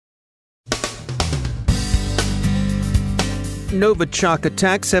Novichok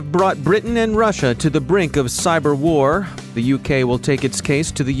attacks have brought Britain and Russia to the brink of cyber war. The UK will take its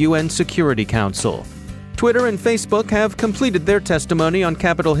case to the UN Security Council. Twitter and Facebook have completed their testimony on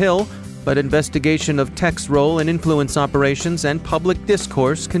Capitol Hill, but investigation of tech's role in influence operations and public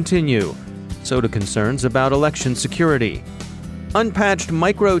discourse continue. So do concerns about election security. Unpatched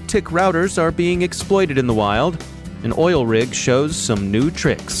micro-tick routers are being exploited in the wild. An oil rig shows some new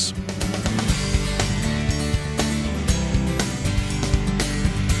tricks.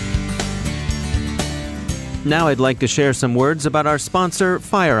 Now I'd like to share some words about our sponsor,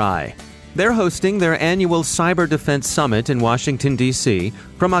 FireEye. They're hosting their annual Cyber Defense Summit in Washington, D.C.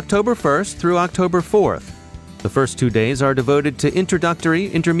 from October 1st through October 4th. The first 2 days are devoted to introductory,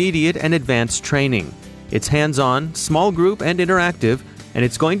 intermediate, and advanced training. It's hands-on, small group, and interactive, and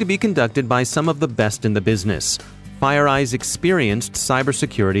it's going to be conducted by some of the best in the business, FireEye's experienced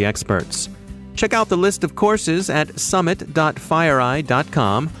cybersecurity experts. Check out the list of courses at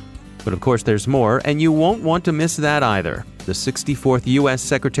summit.fireeye.com. But of course there's more, and you won't want to miss that either. The 64th U.S.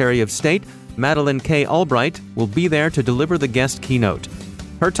 Secretary of State, Madeleine K. Albright, will be there to deliver the guest keynote.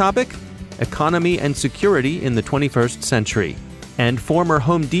 Her topic? Economy and Security in the 21st Century. And former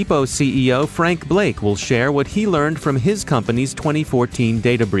Home Depot CEO Frank Blake will share what he learned from his company's 2014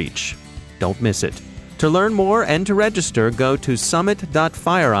 data breach. Don't miss it. To learn more and to register, go to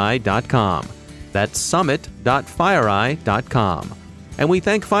summit.fireeye.com. That's summit.fireeye.com. And we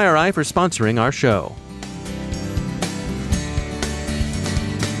thank FireEye for sponsoring our show.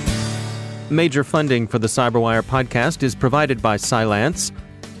 Major funding for the Cyberwire podcast is provided by Cylance.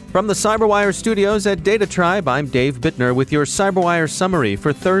 From the Cyberwire studios at Data Tribe, I'm Dave Bittner with your Cyberwire summary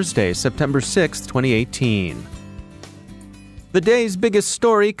for Thursday, September 6, 2018. The day's biggest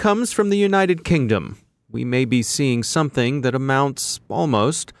story comes from the United Kingdom. We may be seeing something that amounts,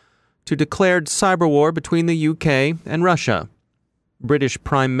 almost, to declared cyberwar between the UK and Russia. British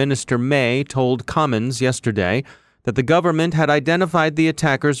Prime Minister May told Commons yesterday that the government had identified the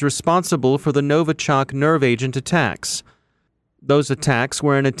attackers responsible for the Novichok nerve agent attacks. Those attacks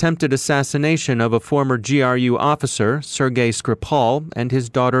were an attempted assassination of a former GRU officer, Sergei Skripal, and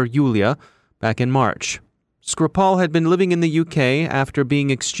his daughter Yulia, back in March. Skripal had been living in the UK after being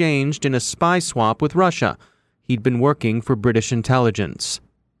exchanged in a spy swap with Russia. He'd been working for British intelligence.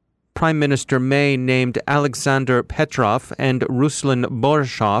 Prime Minister May named Alexander Petrov and Ruslan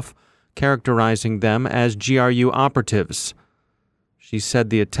Borisov, characterizing them as GRU operatives. She said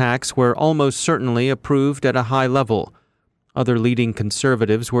the attacks were almost certainly approved at a high level. Other leading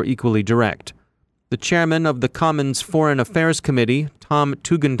conservatives were equally direct. The chairman of the Commons Foreign Affairs Committee, Tom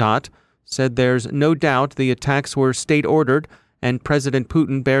Tugendhat, said there's no doubt the attacks were state-ordered and President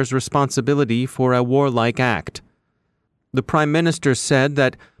Putin bears responsibility for a warlike act. The Prime Minister said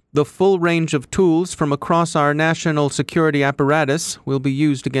that the full range of tools from across our national security apparatus will be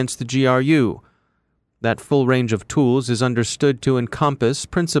used against the GRU. That full range of tools is understood to encompass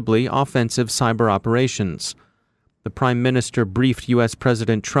principally offensive cyber operations. The Prime Minister briefed U.S.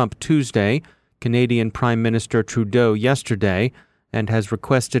 President Trump Tuesday, Canadian Prime Minister Trudeau yesterday, and has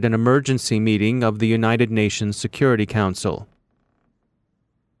requested an emergency meeting of the United Nations Security Council.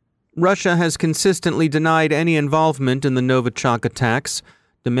 Russia has consistently denied any involvement in the Novichok attacks,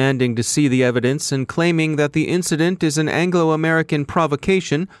 demanding to see the evidence and claiming that the incident is an Anglo-American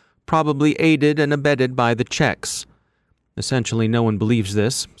provocation, probably aided and abetted by the Czechs. Essentially, no one believes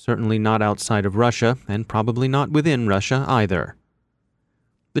this, certainly not outside of Russia, and probably not within Russia either.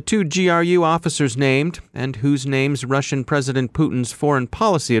 The two GRU officers named, and whose names Russian President Putin's foreign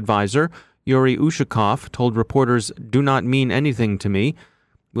policy advisor, Yuri Ushakov, told reporters do not mean anything to me,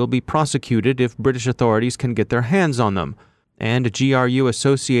 will be prosecuted if British authorities can get their hands on them, and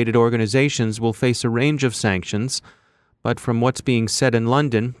GRU-associated organizations will face a range of sanctions, but from what's being said in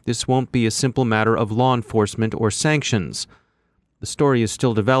London, this won't be a simple matter of law enforcement or sanctions. The story is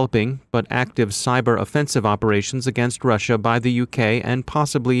still developing, but active cyber offensive operations against Russia by the UK and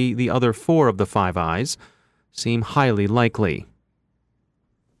possibly the other four of the Five Eyes seem highly likely.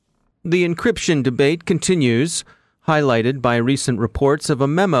 The encryption debate continues, highlighted by recent reports of a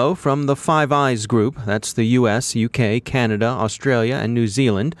memo from the Five Eyes group, that's the US, UK, Canada, Australia, and New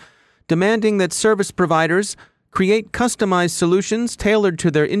Zealand, demanding that service providers create customized solutions tailored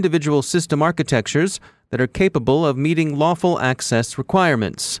to their individual system architectures that are capable of meeting lawful access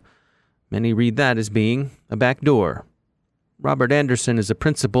requirements. Many read that as being a backdoor. Robert Anderson is a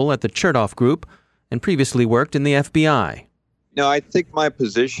principal at the Chertoff Group and previously worked in the FBI. No, I think my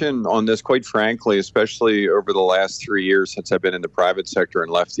position on this, quite frankly, especially over the last 3 years since I've been in the private sector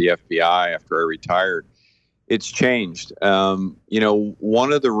and left the FBI after I retired, it's changed.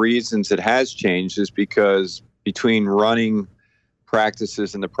 One of the reasons it has changed is because between running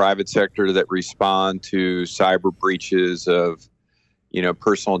practices in the private sector that respond to cyber breaches of,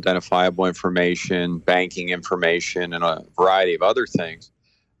 personal identifiable information, banking information, and a variety of other things.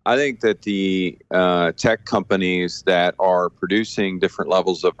 I think that the tech companies that are producing different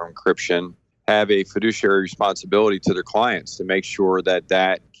levels of encryption have a fiduciary responsibility to their clients to make sure that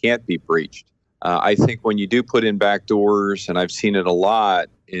that can't be breached. I think when you do put in backdoors, and I've seen it a lot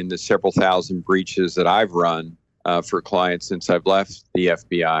in the several thousand breaches that I've run for clients since I've left the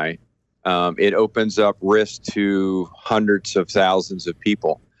FBI, it opens up risk to hundreds of thousands of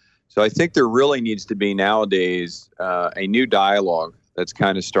people. So I think there really needs to be nowadays a new dialogue that's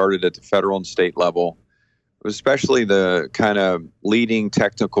kind of started at the federal and state level, especially the kind of leading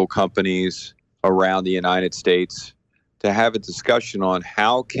technical companies around the United States, to have a discussion on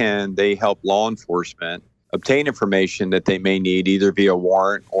how can they help law enforcement obtain information that they may need either via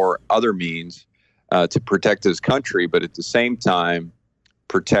warrant or other means to protect this country, but at the same time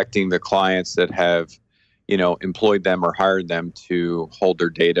protecting the clients that have, employed them or hired them to hold their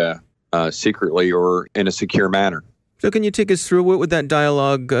data secretly or in a secure manner. So can you take us through what would that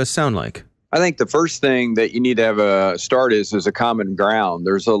dialogue sound like? I think the first thing that you need to have a start is a common ground.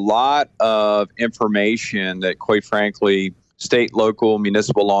 There's a lot of information that, quite frankly, state, local,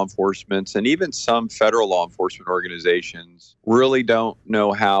 municipal law enforcement, and even some federal law enforcement organizations really don't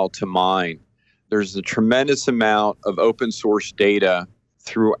know how to mine. There's a tremendous amount of open source data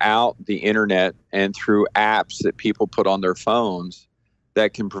throughout the internet and through apps that people put on their phones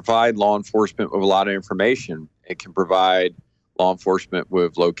that can provide law enforcement with a lot of information. It can provide law enforcement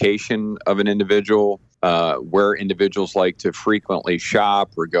with location of an individual, where individuals like to frequently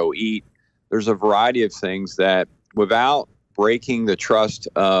shop or go eat. There's a variety of things that, without breaking the trust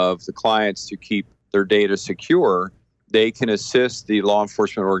of the clients to keep their data secure, they can assist the law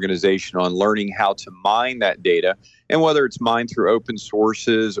enforcement organization on learning how to mine that data. And whether it's mined through open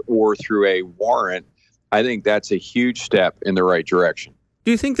sources or through a warrant, I think that's a huge step in the right direction.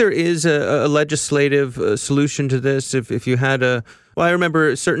 Do you think there is a legislative solution to this? If you had I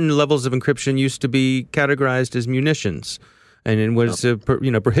remember certain levels of encryption used to be categorized as munitions, and it was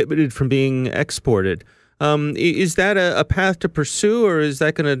prohibited from being exported. Is that a path to pursue, or is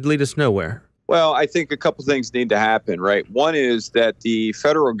that going to lead us nowhere? Well, I think a couple things need to happen, right? One is that the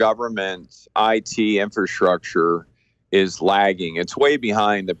federal government's IT infrastructure is lagging. It's way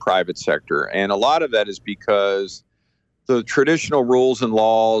behind the private sector, and a lot of that is because the traditional rules and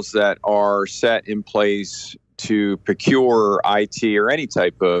laws that are set in place to procure IT or any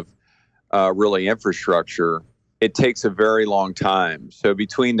type of really infrastructure, it takes a very long time. So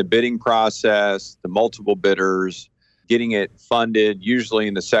between the bidding process, the multiple bidders, getting it funded, usually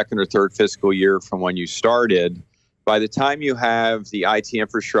in the second or third fiscal year from when you started, by the time you have the IT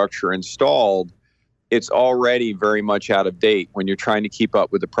infrastructure installed, it's already very much out of date when you're trying to keep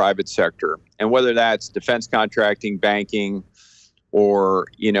up with the private sector. And whether that's defense contracting, banking, or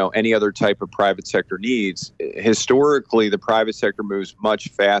any other type of private sector needs, historically the private sector moves much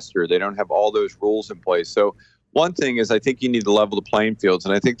faster. They don't have all those rules in place. So one thing is, I think you need to level the playing fields,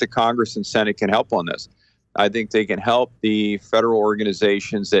 and I think the Congress and Senate can help on this. I think they can help the federal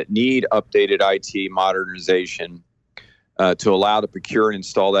organizations that need updated IT modernization to allow to procure and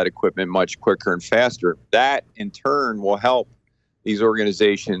install that equipment much quicker and faster. That, in turn, will help these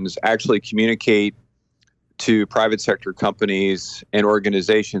organizations actually communicate to private sector companies and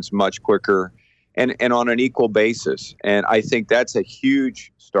organizations much quicker and on an equal basis. And I think that's a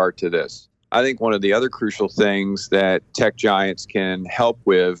huge start to this. I think one of the other crucial things that tech giants can help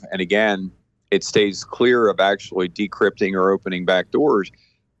with, and again, it stays clear of actually decrypting or opening back doors,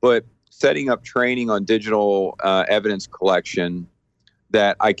 but setting up training on digital evidence collection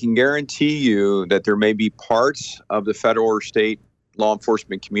that I can guarantee you that there may be parts of the federal or state law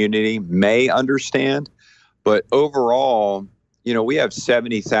enforcement community may understand. But overall, we have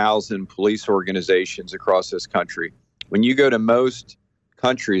 70,000 police organizations across this country. When you go to most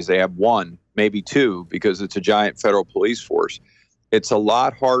countries, they have one, maybe two, because it's a giant federal police force. It's a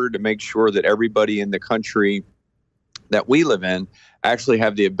lot harder to make sure that everybody in the country that we live in actually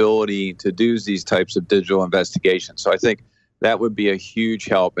have the ability to do these types of digital investigations. So I think that would be a huge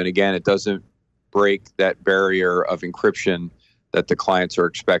help. And again, it doesn't break that barrier of encryption that the clients are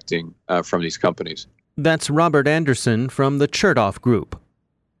expecting from these companies. That's Robert Anderson from the Chertoff Group.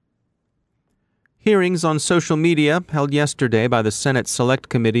 Hearings on social media held yesterday by the Senate Select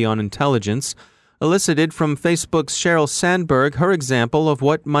Committee on Intelligence elicited from Facebook's Sheryl Sandberg her example of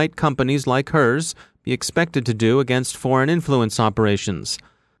what might companies like hers be expected to do against foreign influence operations.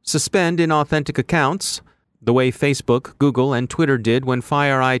 Suspend inauthentic accounts, the way Facebook, Google, and Twitter did when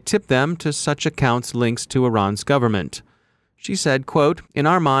FireEye tipped them to such accounts' links to Iran's government. She said, quote, "In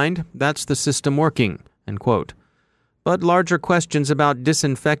our mind, that's the system working," end quote. But larger questions about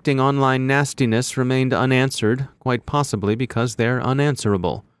disinfecting online nastiness remained unanswered, quite possibly because they're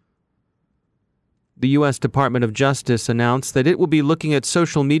unanswerable. The U.S. Department of Justice announced that it will be looking at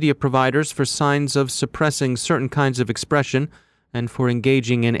social media providers for signs of suppressing certain kinds of expression and for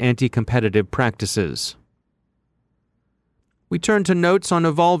engaging in anti-competitive practices. We turn to notes on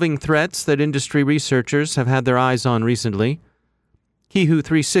evolving threats that industry researchers have had their eyes on recently. Kihu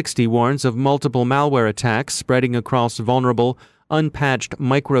 360 warns of multiple malware attacks spreading across vulnerable, unpatched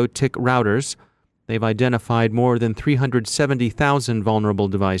micro-tick routers. They've identified more than 370,000 vulnerable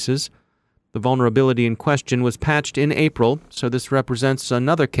devices. The vulnerability in question was patched in April, so this represents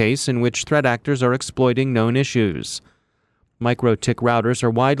another case in which threat actors are exploiting known issues. Micro-tick routers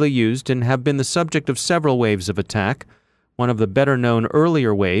are widely used and have been the subject of several waves of attack. One of the better-known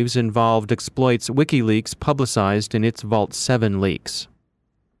earlier waves involved exploits WikiLeaks publicized in its Vault 7 leaks.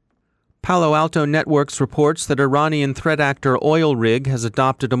 Palo Alto Networks reports that Iranian threat actor Oil Rig has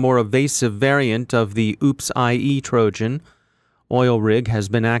adopted a more evasive variant of the Oops.IE Trojan. Oil Rig has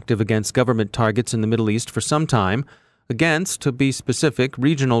been active against government targets in the Middle East for some time, against, to be specific,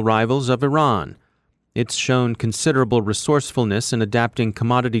 regional rivals of Iran. It's shown considerable resourcefulness in adapting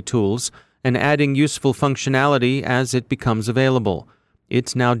commodity tools and adding useful functionality as it becomes available.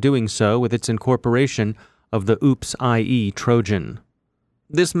 It's now doing so with its incorporation of the Oops.IE Trojan.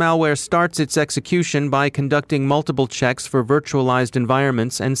 This malware starts its execution by conducting multiple checks for virtualized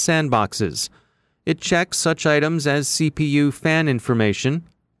environments and sandboxes. It checks such items as CPU fan information,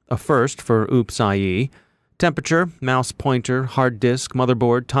 a first for Oops.IE, temperature, mouse pointer, hard disk,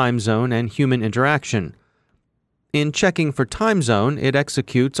 motherboard, time zone, and human interaction. In checking for time zone, it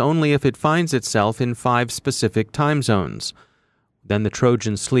executes only if it finds itself in 5 specific time zones. Then the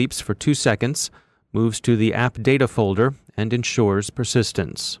Trojan sleeps for 2 seconds, moves to the app data folder, and ensures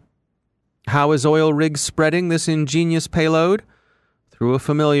persistence. How is Oil Rig spreading this ingenious payload? Through a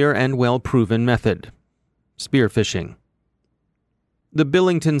familiar and well-proven method: spear phishing. The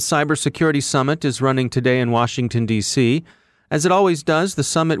Billington Cybersecurity Summit is running today in Washington, D.C. As it always does, the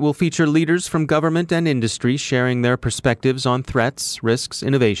summit will feature leaders from government and industry sharing their perspectives on threats, risks,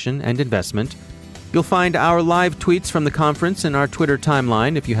 innovation, and investment. You'll find our live tweets from the conference in our Twitter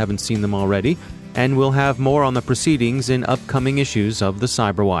timeline if you haven't seen them already, and we'll have more on the proceedings in upcoming issues of the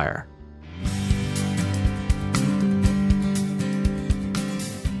Cyberwire.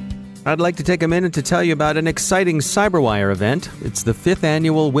 I'd like to take a minute to tell you about an exciting Cyberwire event. It's the 5th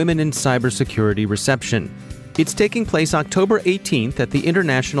annual Women in Cybersecurity Reception. It's taking place October 18th at the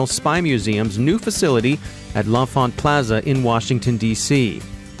International Spy Museum's new facility at L'Enfant Plaza in Washington, D.C.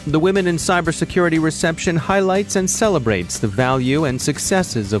 The Women in Cybersecurity Reception highlights and celebrates the value and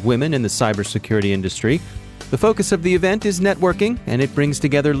successes of women in the cybersecurity industry. The focus of the event is networking, and it brings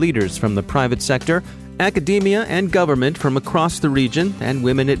together leaders from the private sector, academia, and government from across the region, and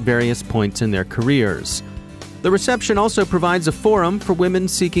women at various points in their careers. The reception also provides a forum for women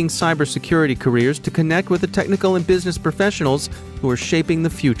seeking cybersecurity careers to connect with the technical and business professionals who are shaping the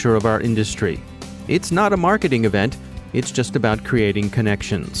future of our industry. It's not a marketing event, it's just about creating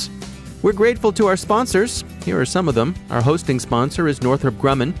connections. We're grateful to our sponsors. Here are some of them. Our hosting sponsor is Northrop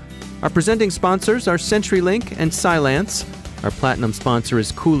Grumman. Our presenting sponsors are CenturyLink and Cylance. Our platinum sponsor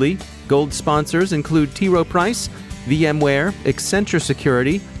is Cooley. Gold sponsors include T. Rowe Price, VMware, Accenture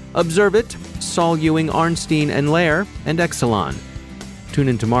Security, Observit, Saul Ewing, Arnstein and Lair, and Exelon. Tune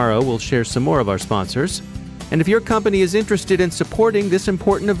in tomorrow, we'll share some more of our sponsors. And if your company is interested in supporting this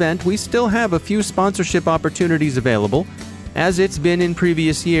important event, we still have a few sponsorship opportunities available. As it's been in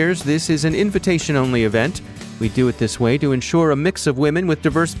previous years, this is an invitation-only event. We do it this way to ensure a mix of women with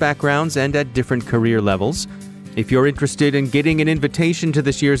diverse backgrounds and at different career levels. If you're interested in getting an invitation to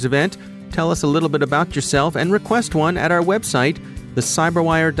this year's event, tell us a little bit about yourself and request one at our website,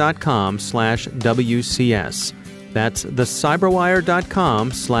 thecyberwire.com/WCS. That's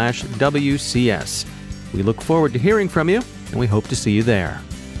thecyberwire.com/WCS. We look forward to hearing from you, and we hope to see you there.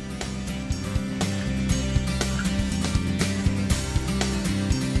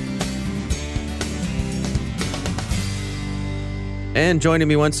 And joining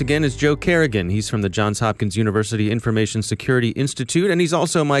me once again is Joe Kerrigan. He's from the Johns Hopkins University Information Security Institute, and he's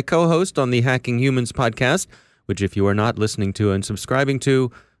also my co-host on the Hacking Humans podcast, which if you are not listening to and subscribing to,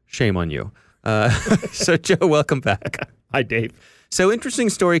 shame on you. So, Joe, welcome back. Hi, Dave. So, interesting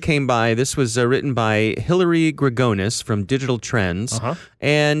story came by. This was written by Hilary Gregonis from Digital Trends.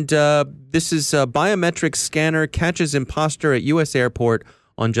 And this is a biometric scanner catches imposter at U.S. airport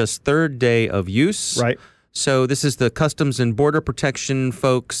on just third day of use. Right. So this is the Customs and Border Protection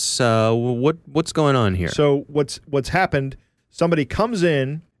folks. What's going on here? So what's happened, somebody comes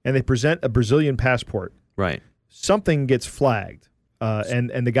in and they present a Brazilian passport. Right. Something gets flagged,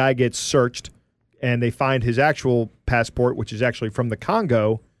 and the guy gets searched, and they find his actual passport, which is actually from the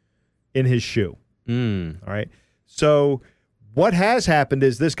Congo, in his shoe. All right. So what has happened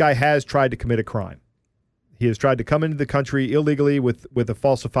is this guy has tried to commit a crime. He has tried to come into the country illegally with a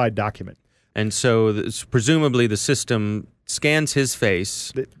falsified document. And so presumably the system scans his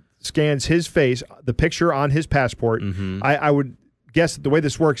face. The picture on his passport. I would guess that the way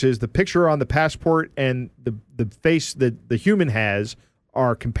this works is the picture on the passport and the face that the human has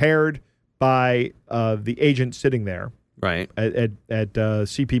are compared by the agent sitting there right at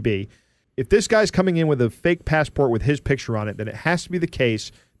CPB. If this guy's coming in with a fake passport with his picture on it, then it has to be the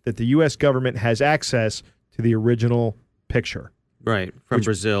case that the U.S. government has access to the original picture. Right, from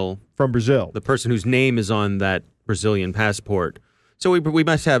Brazil. From Brazil. The person whose name is on that Brazilian passport. So we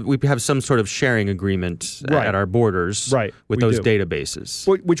have some sort of sharing agreement at our borders with those databases.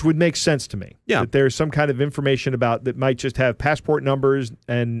 Which would make sense to me. Yeah. That there's some kind of information about that might just have passport numbers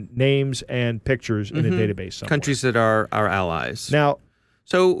and names and pictures in a database somewhere. Countries that are our allies. Now,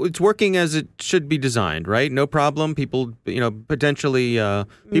 so it's working as it should be designed, right? No problem. People, potentially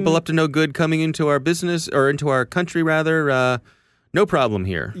people up to no good coming into our business or into our country, rather. No problem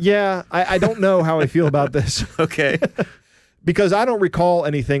here. Yeah, I don't know how I feel about this. Okay. Because I don't recall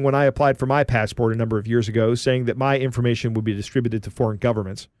anything when I applied for my passport a number of years ago saying that my information would be distributed to foreign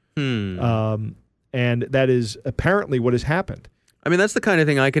governments. And that is apparently what has happened. I mean, that's the kind of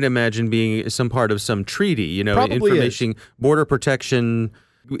thing I can imagine being some part of some treaty, Probably information, border protection,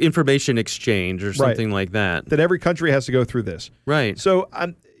 information exchange or something like that. That every country has to go through this. Right. So,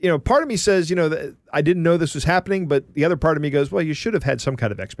 part of me says, that I didn't know this was happening, but the other part of me goes, well, you should have had some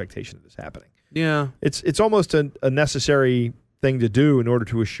kind of expectation of this happening. Yeah. It's almost a necessary thing to do in order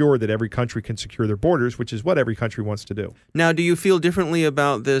to assure that every country can secure their borders, which is what every country wants to do. Now, do you feel differently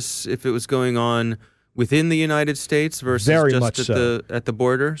about this if it was going on within the United States versus Very just much so. At the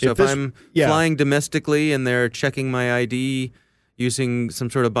border? So if I'm flying domestically and they're checking my ID using some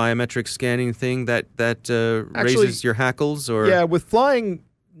sort of biometric scanning thing, that raises your hackles? Or yeah, with flying,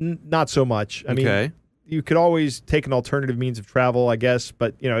 not so much. I mean, you could always take an alternative means of travel, I guess,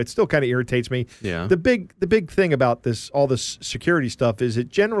 but it still kind of irritates me. Yeah. The big thing about all this security stuff is it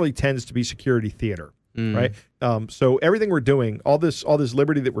generally tends to be security theater, right? So everything we're doing, all this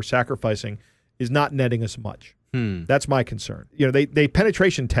liberty that we're sacrificing, is not netting us much. That's my concern. They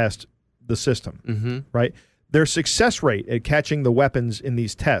penetration test the system, right? Their success rate at catching the weapons in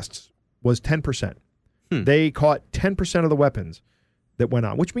these tests was 10%. They caught 10% of the weapons that went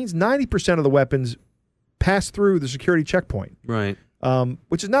on, which means 90% of the weapons passed through the security checkpoint. Right.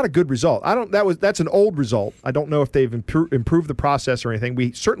 Which is not a good result. That's an old result. I don't know if they've improved the process or anything.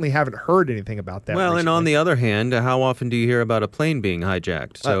 We certainly haven't heard anything about that. Well, recently. And on the other hand, how often do you hear about a plane being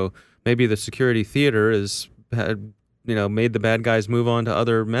hijacked? So maybe the security theater has made the bad guys move on to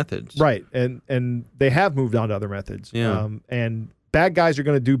other methods. Right, and they have moved on to other methods. Yeah. And bad guys are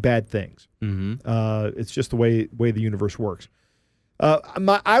going to do bad things. It's just the way the universe works.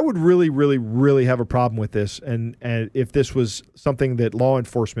 I would really, really, really have a problem with this, and if this was something that law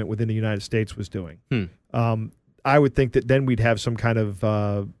enforcement within the United States was doing. I would think that then we'd have some kind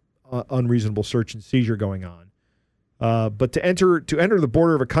of unreasonable search and seizure going on. But to enter the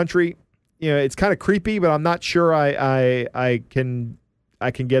border of a country, it's kind of creepy, but I'm not sure I can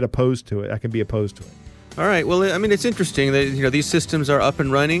get opposed to it. I can be opposed to it. All right. Well, I mean, it's interesting that these systems are up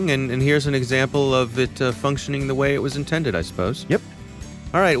and running, and here's an example of it functioning the way it was intended, I suppose. Yep.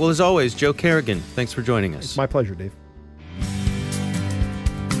 All right. Well, as always, Joe Kerrigan, thanks for joining us. It's my pleasure, Dave.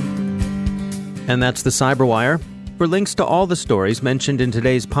 And that's the Cyberwire. For links to all the stories mentioned in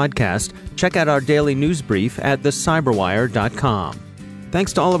today's podcast, check out our daily news brief at thecyberwire.com.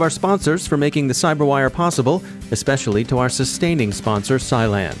 Thanks to all of our sponsors for making the Cyberwire possible, especially to our sustaining sponsor,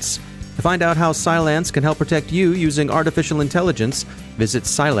 Cylance. To find out how Cylance can help protect you using artificial intelligence, visit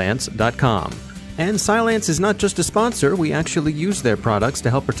Cylance.com. And Cylance is not just a sponsor, we actually use their products to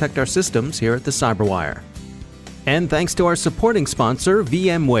help protect our systems here at the Cyberwire. And thanks to our supporting sponsor,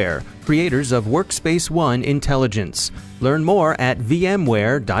 VMware, creators of Workspace ONE Intelligence. Learn more at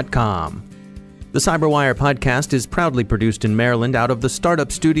VMware.com. The Cyberwire podcast is proudly produced in Maryland out of the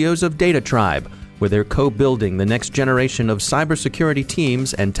startup studios of Data Tribe, where they're co-building the next generation of cybersecurity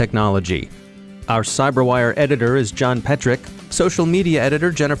teams and technology. Our Cyberwire editor is John Petrick, social media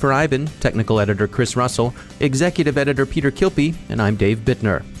editor Jennifer Iben, technical editor Chris Russell, executive editor Peter Kilpie, and I'm Dave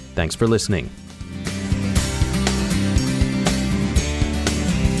Bittner. Thanks for listening.